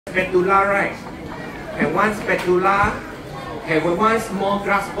spatula, right? Have one spatula, have one small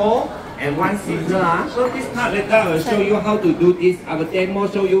glass bowl, and one scissor. So this part later I will show you how to do this. I will demo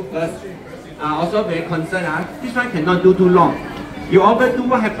show you first. Also very concerned. This one cannot do too long. You overdo,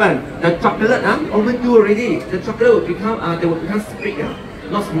 what happen? The chocolate overdo already. The chocolate will become they will become split,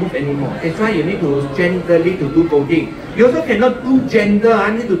 not smooth anymore. That's why you need to gently to do folding. You also cannot do gentle.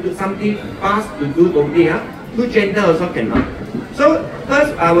 I need to do something fast to do folding. Too gentle also cannot. So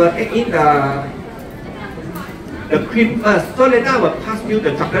first I will add in the cream first. So later I will pass you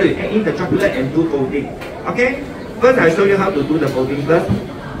the chocolate. You add in the chocolate and do folding. Okay? First I'll show you how to do the folding first.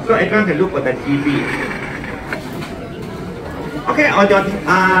 So everyone can look for the TV. Okay, on your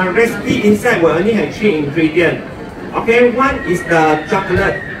recipe inside we only have 3 ingredients. Okay, one is the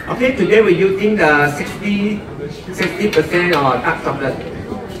chocolate. Okay, today we're using the 60% or dark chocolate.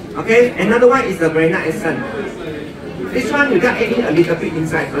 Okay, another one is the vanilla essence. This one you just add in a little bit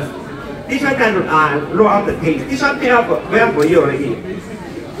inside first. This one can roll out the taste. This one pair well for you already.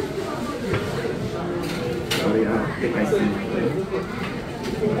 Sorry, take my seat.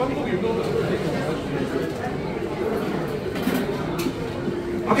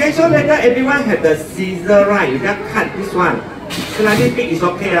 Okay, so later everyone have the scissor, right? You just cut this one. Slightly big is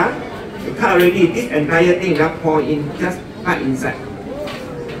okay, You cut already. This entire thing just pour in, just cut inside.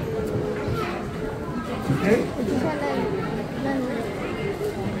 Okay.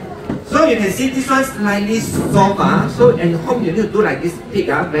 So you can see this one slightly soft. So at home you need to do like this pig,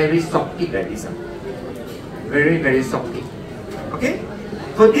 very soft pig like this. Very soft pig. Okay.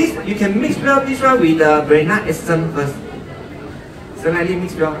 For this you can mix well this one with the vanilla essence first. Slightly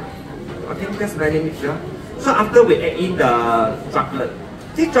mix well. Okay, just slightly mix well. So after we add in the chocolate,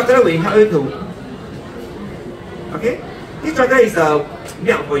 this chocolate will help you to. Okay, this chocolate is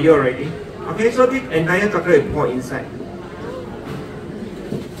milk for you already. Okay, so this entire chocolate will pour inside.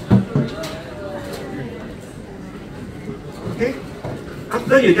 Okay,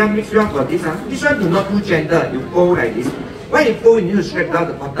 after you just mix well for this, this one do not too gentle. You fold like this. When you fold, you need to scrape down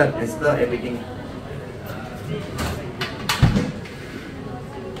the bottom and stir everything.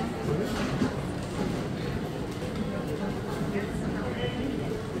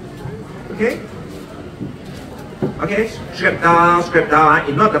 Okay. Okay, scrape down.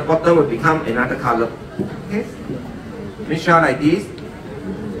 If not, the bottom will become another color. Okay. Make sure like this.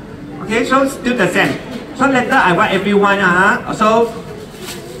 Okay, so still the same. So later I want everyone also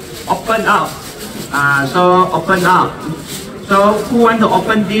open out. Open out. So who want to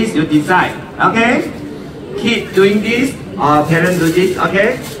open this, you decide. Okay? Kid doing this or parent do this.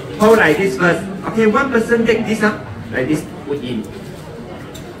 Okay? Hold like this first. Okay, one person take this like this, put in.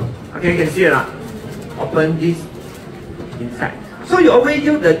 Okay, you can see it. Open this inside. So you always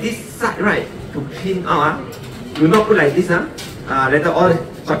use this side, right, to clean out. Do not put like this. Let all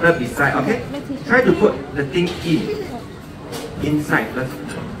chocolate beside. Okay? Try to put the thing inside first.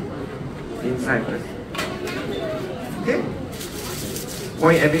 Inside first. Okay?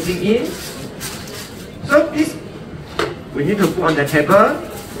 Point everything in. So this we need to put on the table.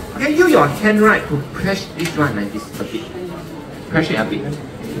 Okay, use your hand, right, to press this one like this a bit. Press it a bit.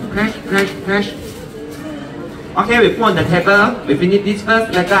 Press. Okay, we put on the table. We finish this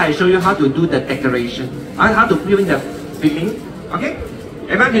first. Later I show you how to do the decoration. How to fill in the filling. Okay?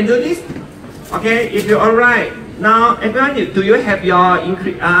 Everyone can do this? Okay, if you're alright. Now everyone, do you have your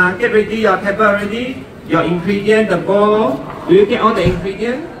get ready your table already? Your ingredient, the bowl. Do you get all the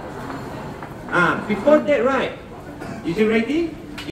ingredients? Before that, right? Is it ready?